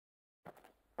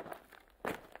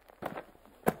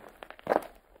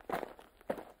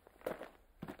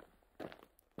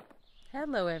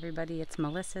Hello everybody, it's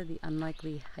Melissa, the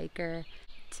Unlikely Hiker.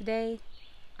 Today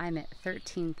I'm at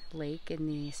 13th Lake in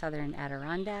the southern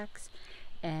Adirondacks,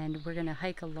 and we're going to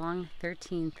hike along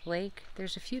 13th Lake.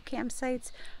 There's a few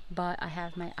campsites, but I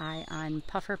have my eye on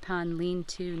Puffer Pond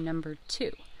Lean-To number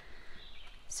 2.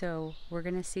 So we're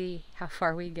going to see how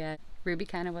far we get. Ruby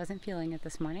kind of wasn't feeling it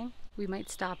this morning. We might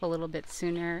stop a little bit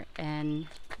sooner and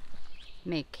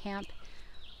make camp,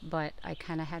 but I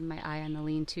kind of had my eye on the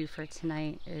lean-to for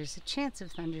tonight. There's a chance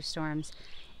of thunderstorms,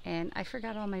 and I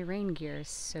forgot all my rain gear,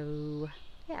 so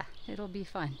yeah, it'll be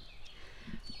fun.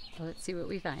 Well, let's see what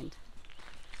we find.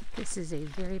 This is a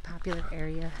very popular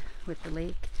area with the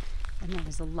lake, and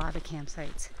there's a lot of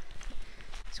campsites.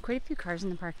 There's quite a few cars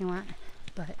in the parking lot,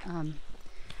 but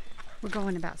we're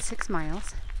going about 6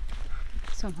 miles,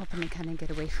 so I'm hoping to kind of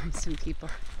get away from some people.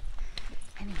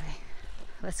 Anyway,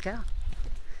 let's go.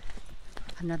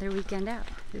 Another weekend out.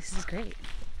 This is great.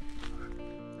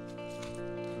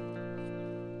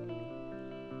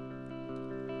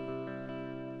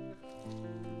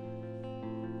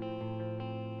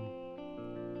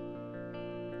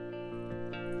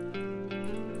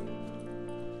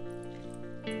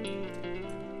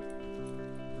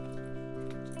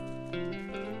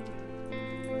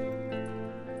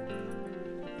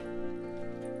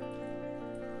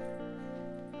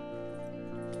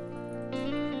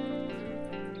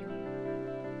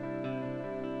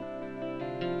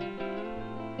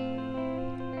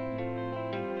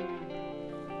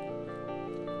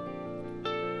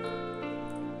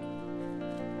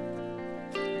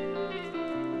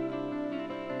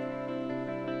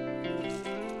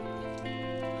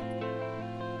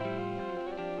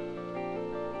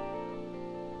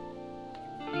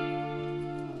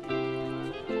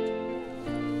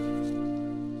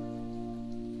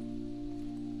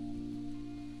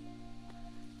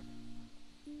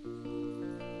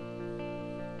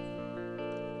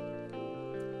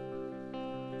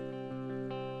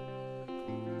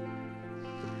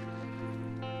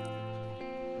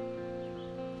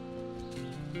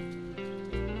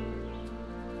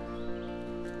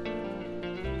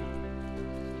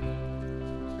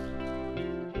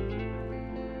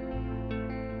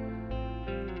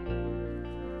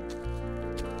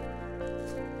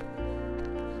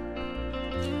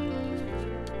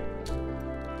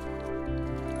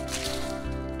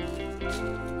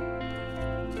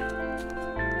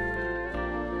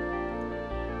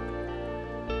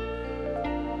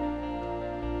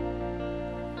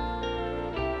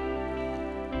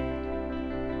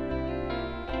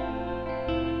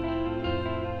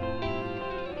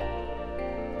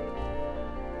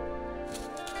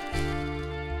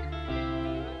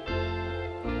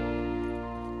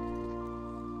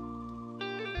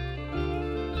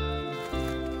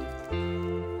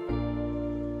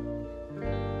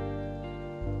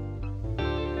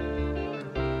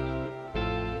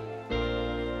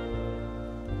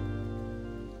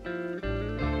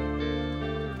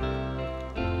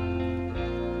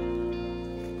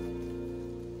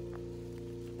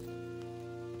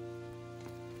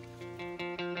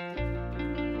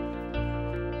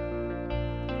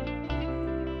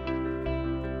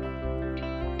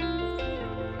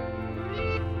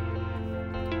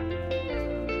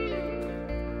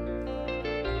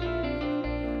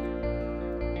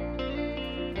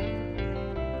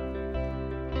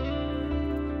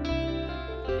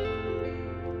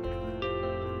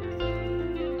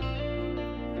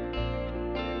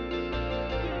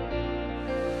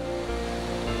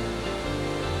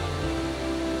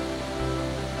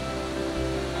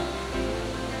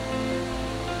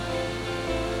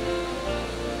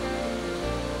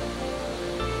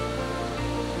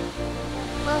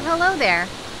 Well, hello there.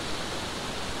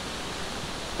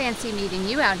 Fancy meeting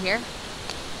you out here.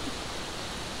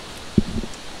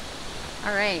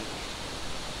 All right.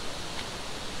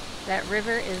 That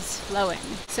river is flowing.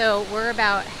 So we're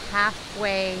about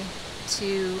halfway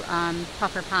to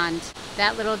Puffer Pond.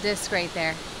 That little disc right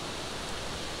there.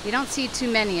 You don't see too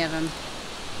many of them.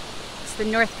 It's the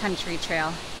North Country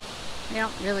Trail. You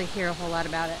don't really hear a whole lot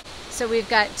about it. So we've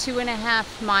got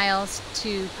 2.5 miles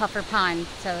to Puffer Pond,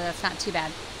 so that's not too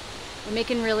bad. We're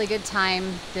making really good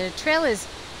time. The trail is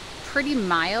pretty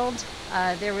mild.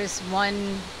 There was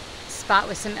one spot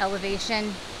with some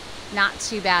elevation. Not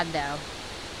too bad though.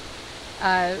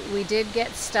 We did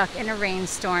get stuck in a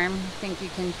rainstorm. I think you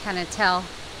can kind of tell.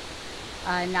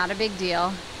 Not a big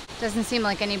deal. Doesn't seem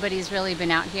like anybody's really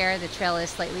been out here. The trail is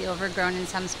slightly overgrown in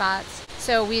some spots.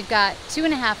 So we've got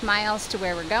 2.5 miles to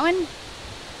where we're going.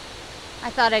 I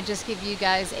thought I'd just give you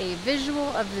guys a visual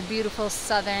of the beautiful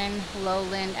southern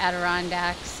lowland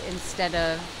Adirondacks instead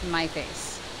of my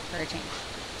face for a change.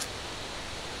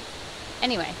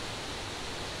 Anyway,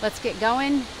 let's get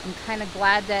going. I'm kind of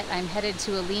glad that I'm headed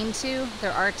to a lean-to.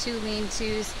 There are 2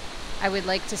 lean-tos. I would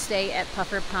like to stay at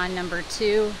Puffer Pond number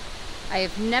 2. I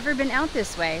have never been out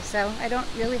this way, so I don't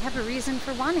really have a reason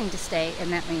for wanting to stay in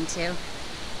that lean-to,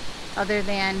 other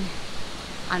than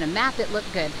on a map it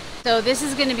looked good. So this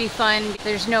is going to be fun.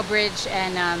 There's no bridge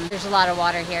and there's a lot of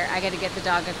water here. I got to get the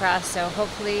dog across, so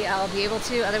hopefully I'll be able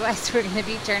to, otherwise we're going to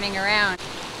be turning around.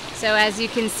 So as you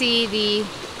can see, the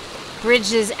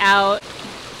bridge is out.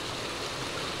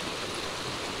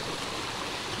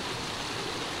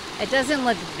 It doesn't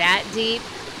look that deep.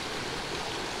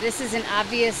 This is an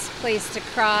obvious place to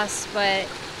cross, but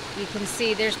you can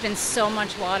see there's been so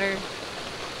much water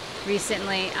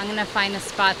recently. I'm gonna find a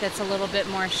spot that's a little bit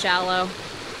more shallow,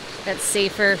 that's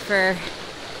safer for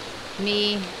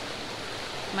me,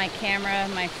 my camera,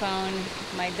 my phone,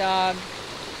 my dog.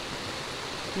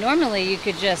 Normally you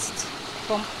could just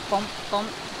bump, bump, bump,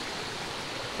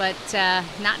 but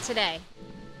not today.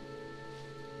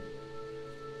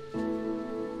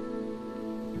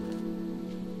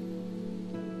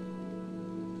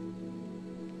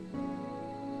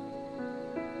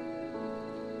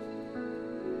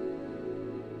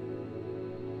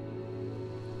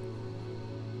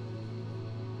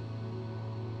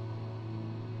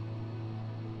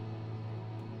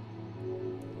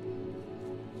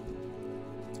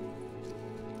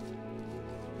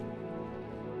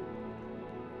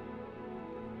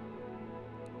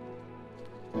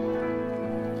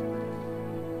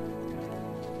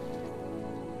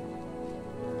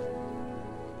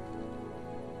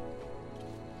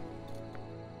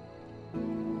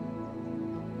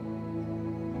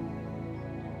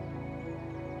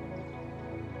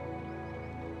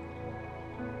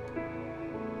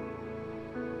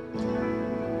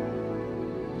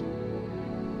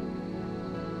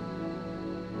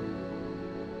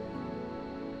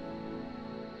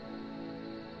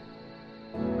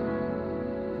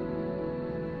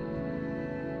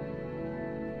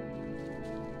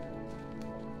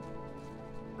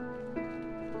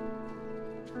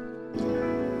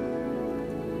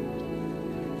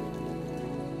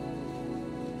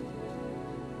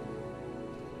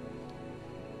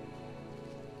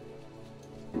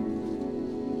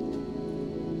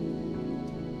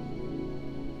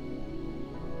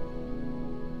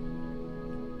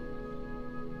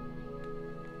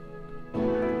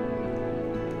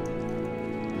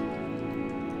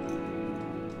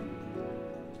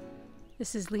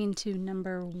 This is lean-to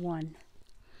number 1.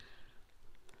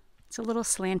 It's a little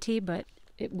slanty, but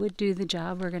it would do the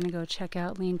job. We're going to go check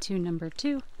out lean-to number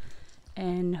 2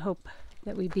 and hope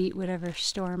that we beat whatever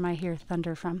storm I hear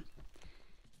thunder from.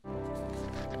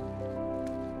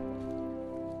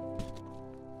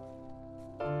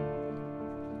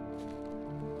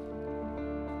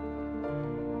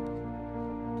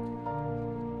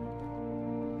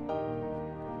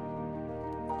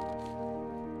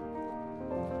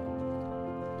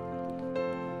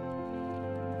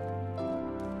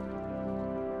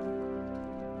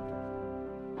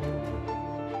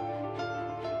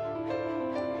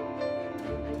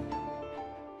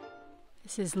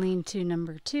 This is lean-to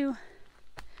number 2,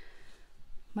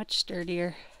 much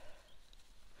sturdier.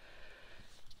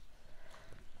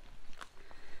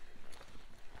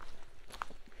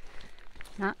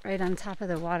 Not right on top of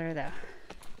the water though.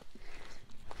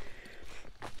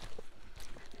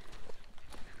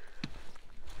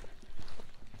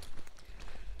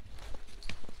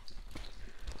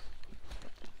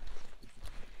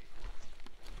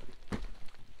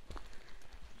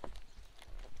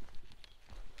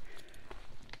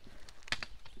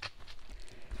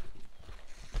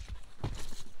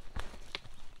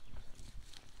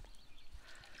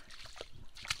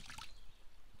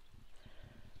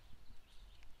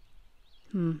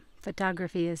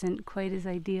 Photography isn't quite as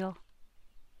ideal.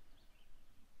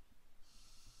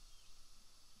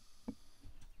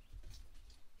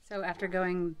 So after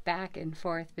going back and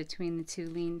forth between the 2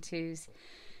 lean-tos,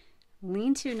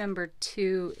 lean-to number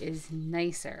 2 is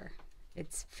nicer.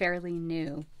 It's fairly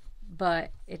new,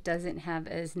 but it doesn't have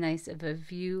as nice of a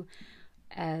view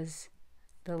as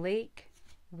the lake,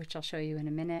 which I'll show you in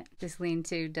a minute. This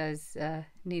lean-to does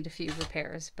need a few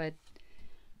repairs, but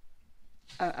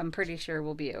I'm pretty sure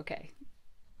we'll be okay.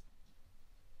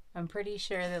 I'm pretty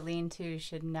sure the lean-to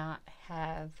should not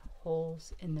have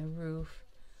holes in the roof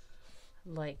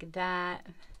like that.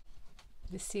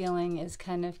 The ceiling is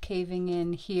kind of caving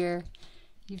in here.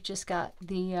 You've just got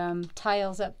the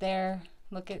tiles up there.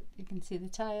 Look at, you can see the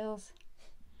tiles.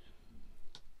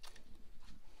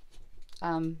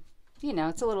 You know,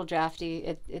 it's a little drafty.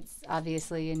 It's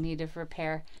obviously in need of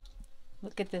repair.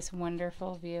 Look at this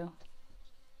wonderful view.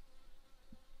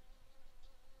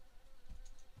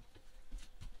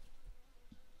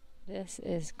 This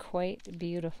is quite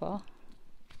beautiful.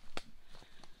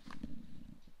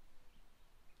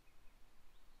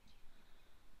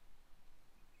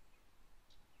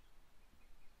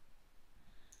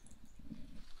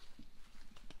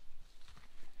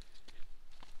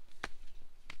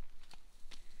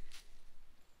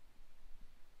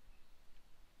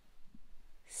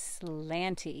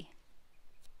 Slanty.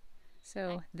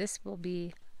 So this will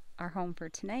be our home for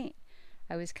tonight.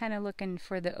 I was kind of looking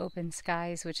for the open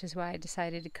skies, which is why I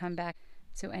decided to come back.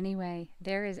 So anyway,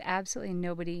 there is absolutely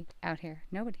nobody out here.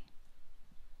 Nobody.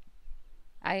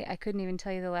 I couldn't even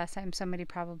tell you the last time somebody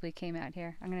probably came out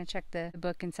here. I'm going to check the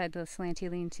book inside the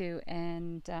Slanty lean-to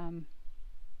and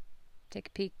take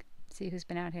a peek, see who's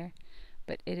been out here.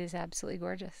 But it is absolutely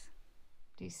gorgeous.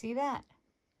 Do you see that?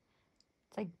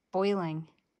 It's like boiling.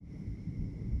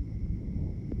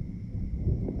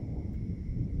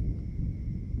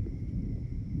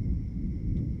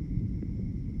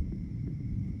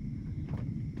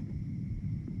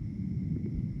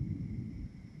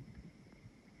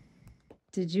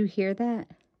 Did you hear that?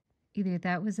 Either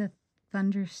that was a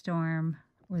thunderstorm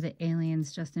or the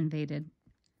aliens just invaded.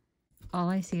 All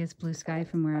I see is blue sky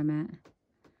from where I'm at.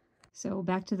 So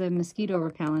back to the mosquito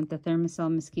repellent, the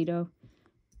Thermacell mosquito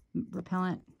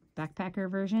repellent backpacker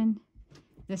version.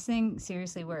 This thing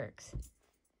seriously works.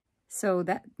 So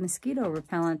that mosquito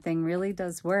repellent thing really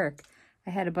does work. I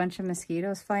had a bunch of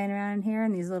mosquitoes flying around in here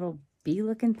and these little bee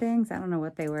looking things. I don't know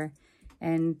what they were.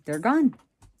 And they're gone.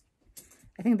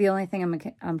 I think the only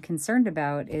thing I'm concerned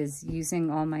about is using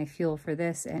all my fuel for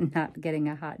this and not getting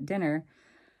a hot dinner.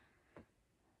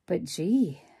 But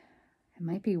gee, it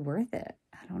might be worth it.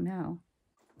 I don't know.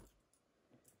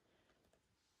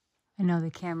 I know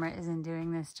the camera isn't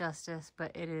doing this justice,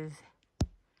 but it is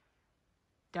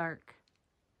dark.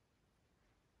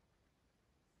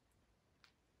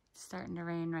 It's starting to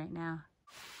rain right now.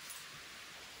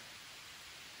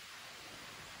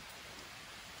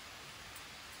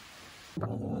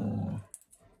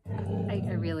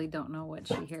 I really don't know what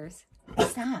she hears.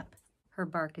 Stop! Her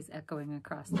bark is echoing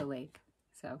across the lake,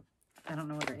 so I don't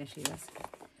know what her issue is.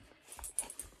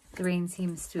 The rain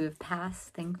seems to have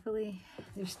passed, thankfully.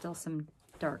 There's still some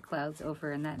dark clouds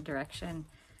over in that direction.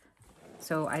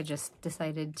 So I just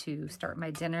decided to start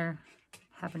my dinner,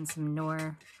 having some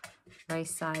Knorr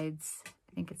rice sides.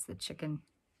 I think it's the chicken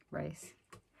rice.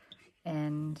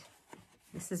 And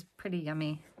this is pretty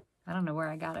yummy. I don't know where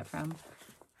I got it from.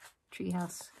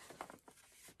 Treehouse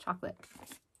chocolate.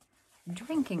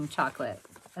 Drinking chocolate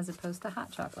as opposed to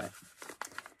hot chocolate.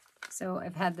 So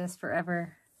I've had this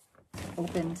forever,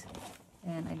 opened,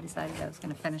 and I decided I was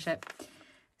going to finish it.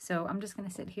 So I'm just going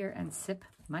to sit here and sip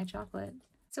my chocolate.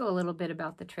 So a little bit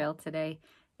about the trail today.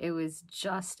 It was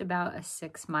just about a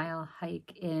 6-mile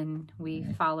hike in. We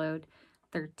followed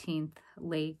 13th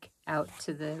Lake out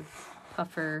to the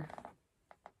Puffer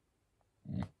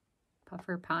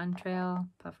Pond Trail,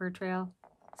 Puffer Trail,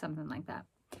 something like that.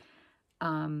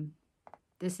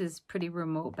 This is pretty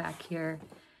remote back here.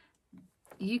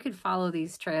 You could follow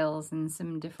these trails in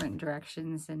some different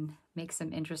directions and make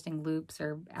some interesting loops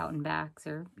or out and backs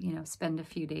or, you know, spend a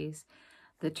few days.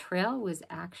 The trail was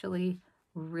actually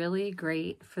really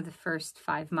great for the first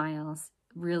 5 miles.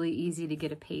 Really easy to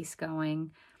get a pace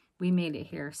going. We made it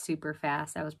here super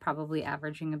fast. I was probably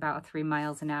averaging about 3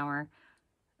 miles an hour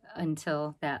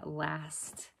until that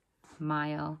last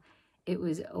mile. It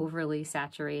was overly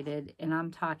saturated, and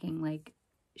I'm talking like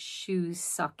shoes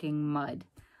sucking mud.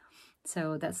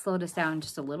 So that slowed us down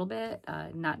just a little bit.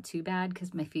 Not too bad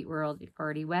because my feet were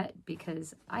already wet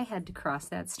because I had to cross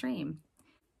that stream.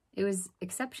 It was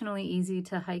exceptionally easy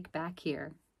to hike back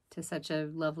here to such a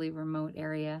lovely remote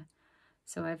area.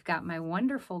 So I've got my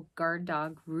wonderful guard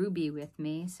dog Ruby with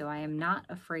me, so I am not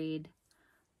afraid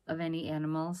of any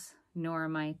animals, nor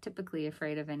am I typically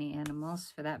afraid of any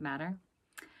animals for that matter.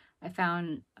 I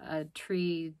found a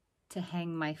tree to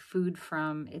hang my food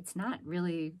from. It's not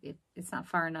really, it's not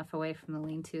far enough away from the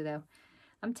lean-to though.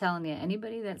 I'm telling you,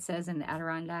 anybody that says in the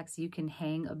Adirondacks you can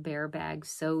hang a bear bag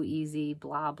so easy,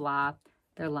 blah, blah,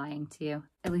 they're lying to you.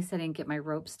 At least I didn't get my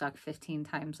rope stuck 15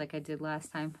 times like I did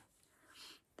last time.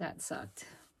 That sucked.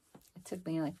 It took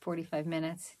me like 45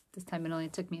 minutes. This time it only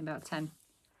took me about 10.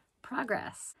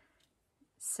 Progress.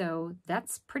 So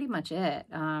that's pretty much it.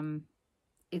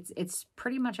 It's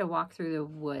pretty much a walk through the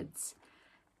woods.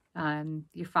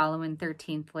 You're following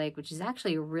 13th Lake, which is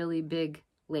actually a really big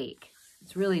lake.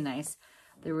 It's really nice.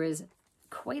 There was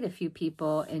quite a few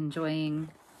people enjoying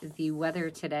the weather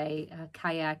today,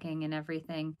 kayaking and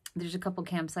everything. There's a couple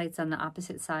campsites on the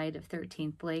opposite side of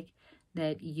 13th Lake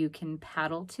that you can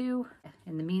paddle to.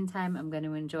 In the meantime, I'm going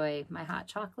to enjoy my hot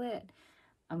chocolate.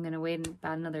 I'm gonna wait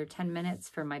about another 10 minutes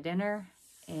for my dinner,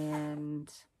 and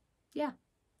yeah,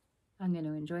 I'm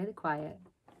gonna enjoy the quiet.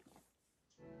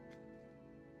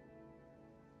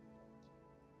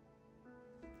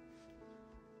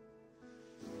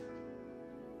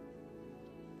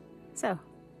 So,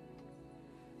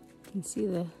 you can see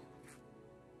the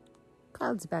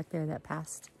clouds back there that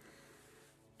passed.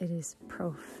 It is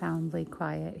profoundly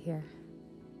quiet here.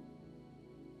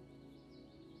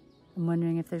 I'm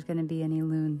wondering if there's gonna be any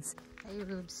loons. Hey,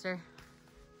 Roobster.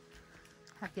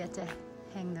 Have yet to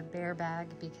hang the bear bag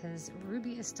because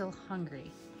Ruby is still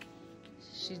hungry.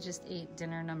 She just ate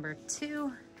dinner number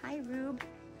 2. Hi, Rube.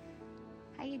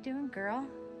 How you doing, girl?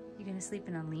 You gonna sleep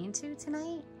in a lean-to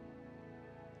tonight?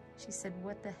 She said,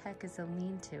 what the heck is a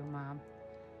lean-to, Mom?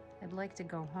 I'd like to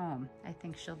go home. I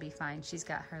think she'll be fine. She's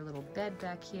got her little bed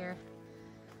back here.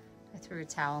 I threw a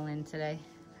towel in today.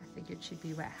 I figured she'd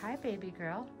be wet. Hi, baby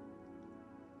girl.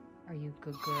 Are you a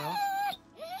good girl?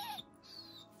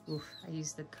 Oof, I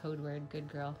used the code word, good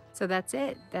girl. So that's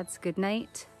it. That's good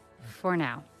night for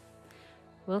now.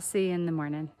 We'll see you in the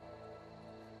morning.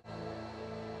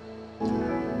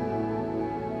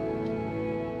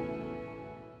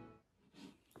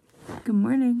 Good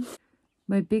morning.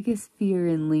 My biggest fear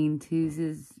in lean-tos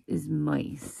is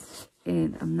mice.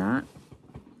 And I'm not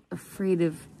afraid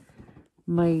of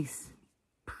mice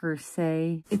per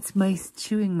se. It's mice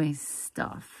chewing my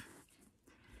stuff.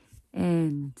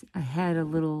 And I had a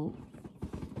little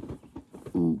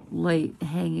light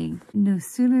hanging. No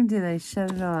sooner did I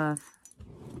shut it off,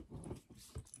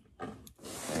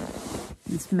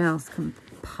 this mouse comes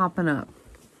popping up.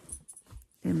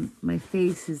 And my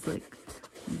face is like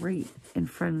right in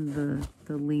front of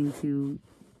the lean-to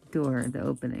door, the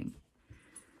opening.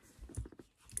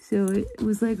 So it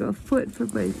was like a foot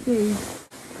from my face.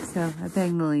 So I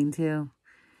banged the lean-to.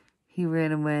 He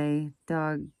ran away.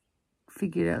 Dog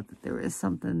figured out that there was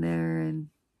something there, and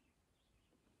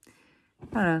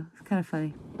I don't know, it's kind of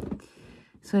funny.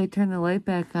 So I turned the light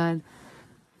back on.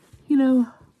 You know,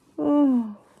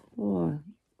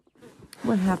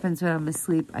 what happens when I'm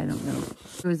asleep, I don't know.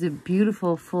 It was a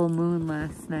beautiful full moon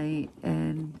last night,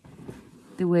 and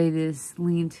the way this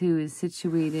lean-to is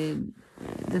situated,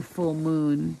 the full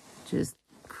moon just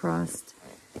crossed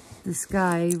the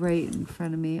sky right in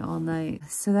front of me all night.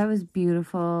 So that was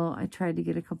beautiful. I tried to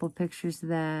get a couple pictures of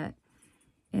that.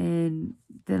 And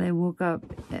then I woke up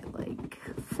at like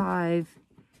 5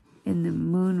 and the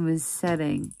moon was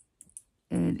setting.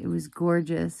 And it was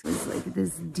gorgeous. It was like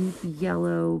this deep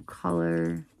yellow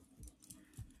color.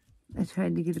 I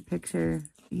tried to get a picture.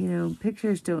 You know,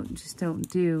 pictures just don't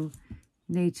do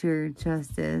nature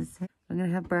justice. I'm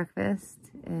gonna have breakfast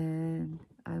and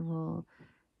I will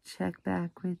check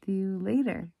back with you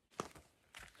later.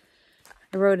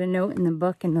 I wrote a note in the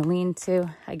book in the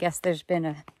lean-to. I guess there's been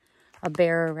a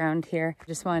bear around here. I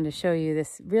just wanted to show you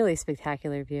this really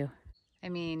spectacular view. I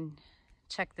mean,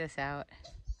 check this out.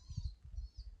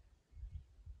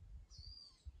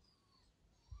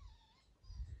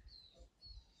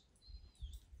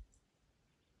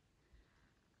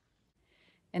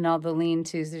 In all the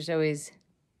lean-tos, there's always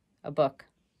a book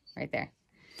right there.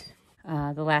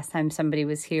 The last time somebody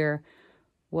was here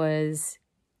was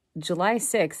July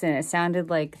 6th, and it sounded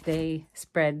like they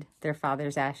spread their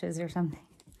father's ashes or something.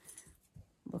 A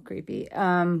little creepy.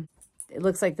 It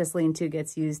looks like this lean-to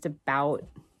gets used about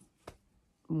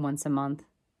once a month.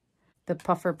 The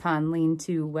Puffer Pond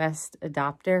Lean-to West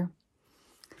adopter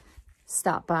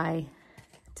stopped by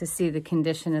to see the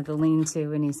condition of the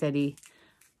lean-to, and he said he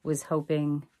was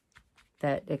hoping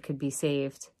that it could be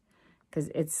saved because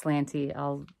it's slanty.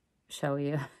 I'll show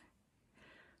you.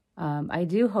 I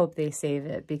do hope they save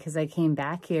it because I came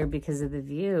back here because of the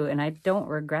view, and I don't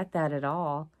regret that at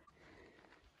all.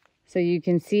 So you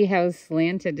can see how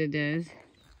slanted it is.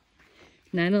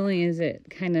 Not only is it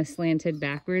kind of slanted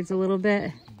backwards a little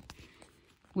bit,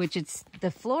 which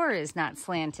the floor is not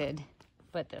slanted,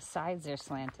 but the sides are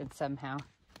slanted somehow.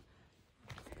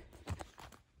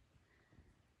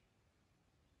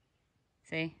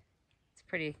 See? It's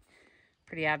pretty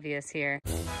obvious here.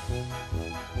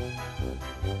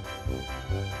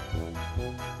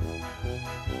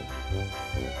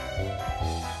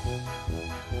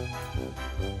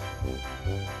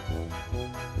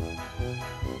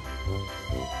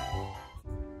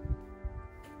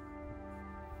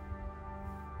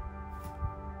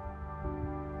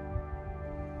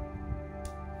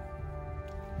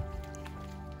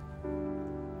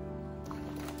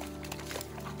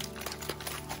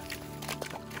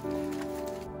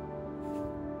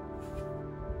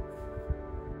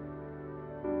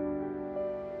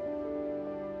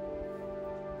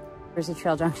 There's a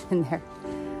trail junction there.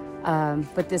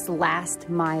 But this last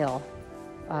mile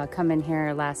coming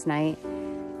here last night,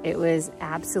 it was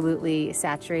absolutely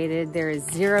saturated. There is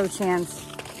zero chance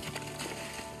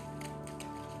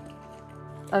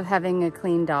of having a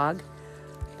clean dog,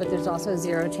 but there's also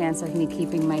zero chance of me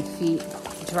keeping my feet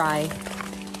dry.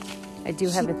 I do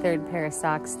have a third pair of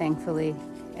socks, thankfully,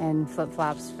 and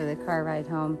flip-flops for the car ride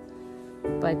home.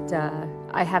 But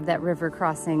I have that river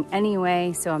crossing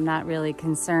anyway, so I'm not really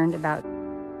concerned about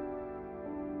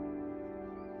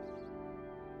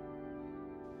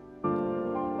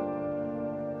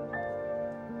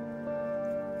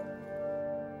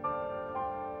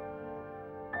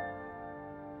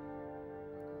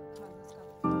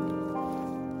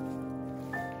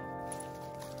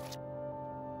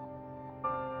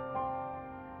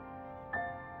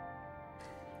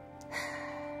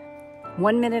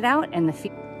One minute out and the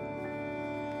feet.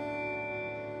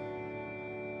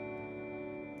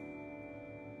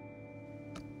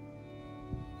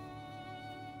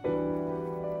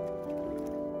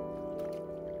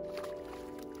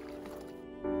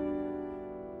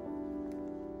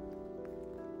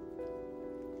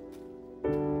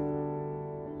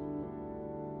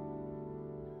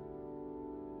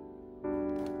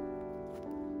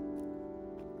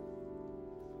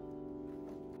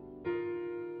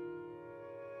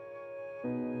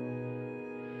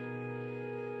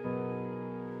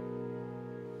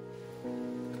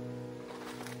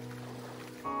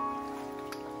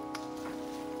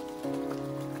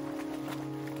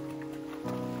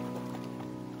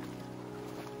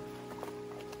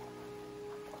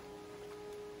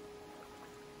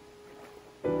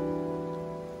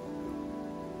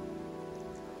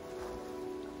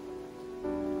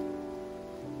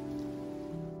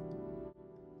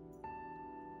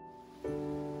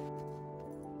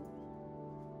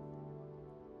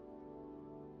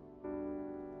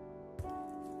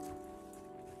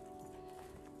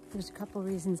 There's a couple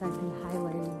reasons I've been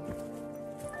highlighting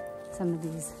some of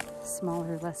these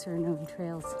smaller, lesser known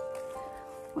trails.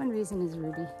 One reason is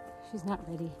Ruby. She's not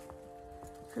ready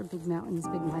for big mountains,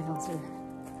 big miles, or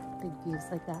big views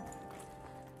like that.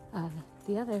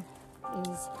 The other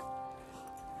is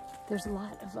there's a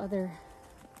lot of other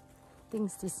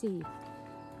things to see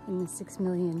in the 6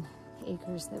 million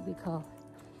acres that we call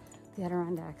the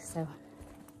Adirondacks. So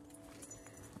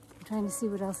I'm trying to see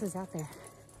what else is out there.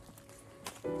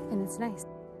 And it's nice.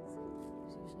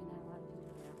 There's usually not a lot of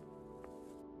people there.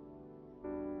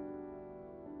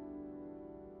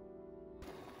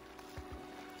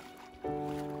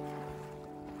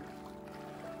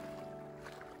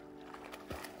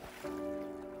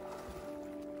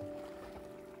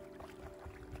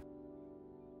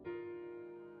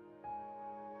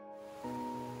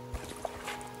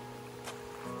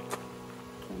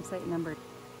 Campsite number.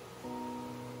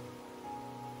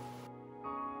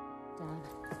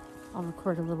 I'll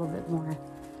record a little bit more.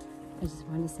 I just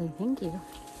wanted to say thank you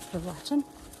for watching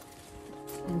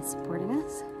and supporting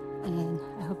us, and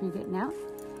I hope you're getting out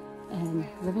and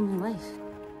living your life.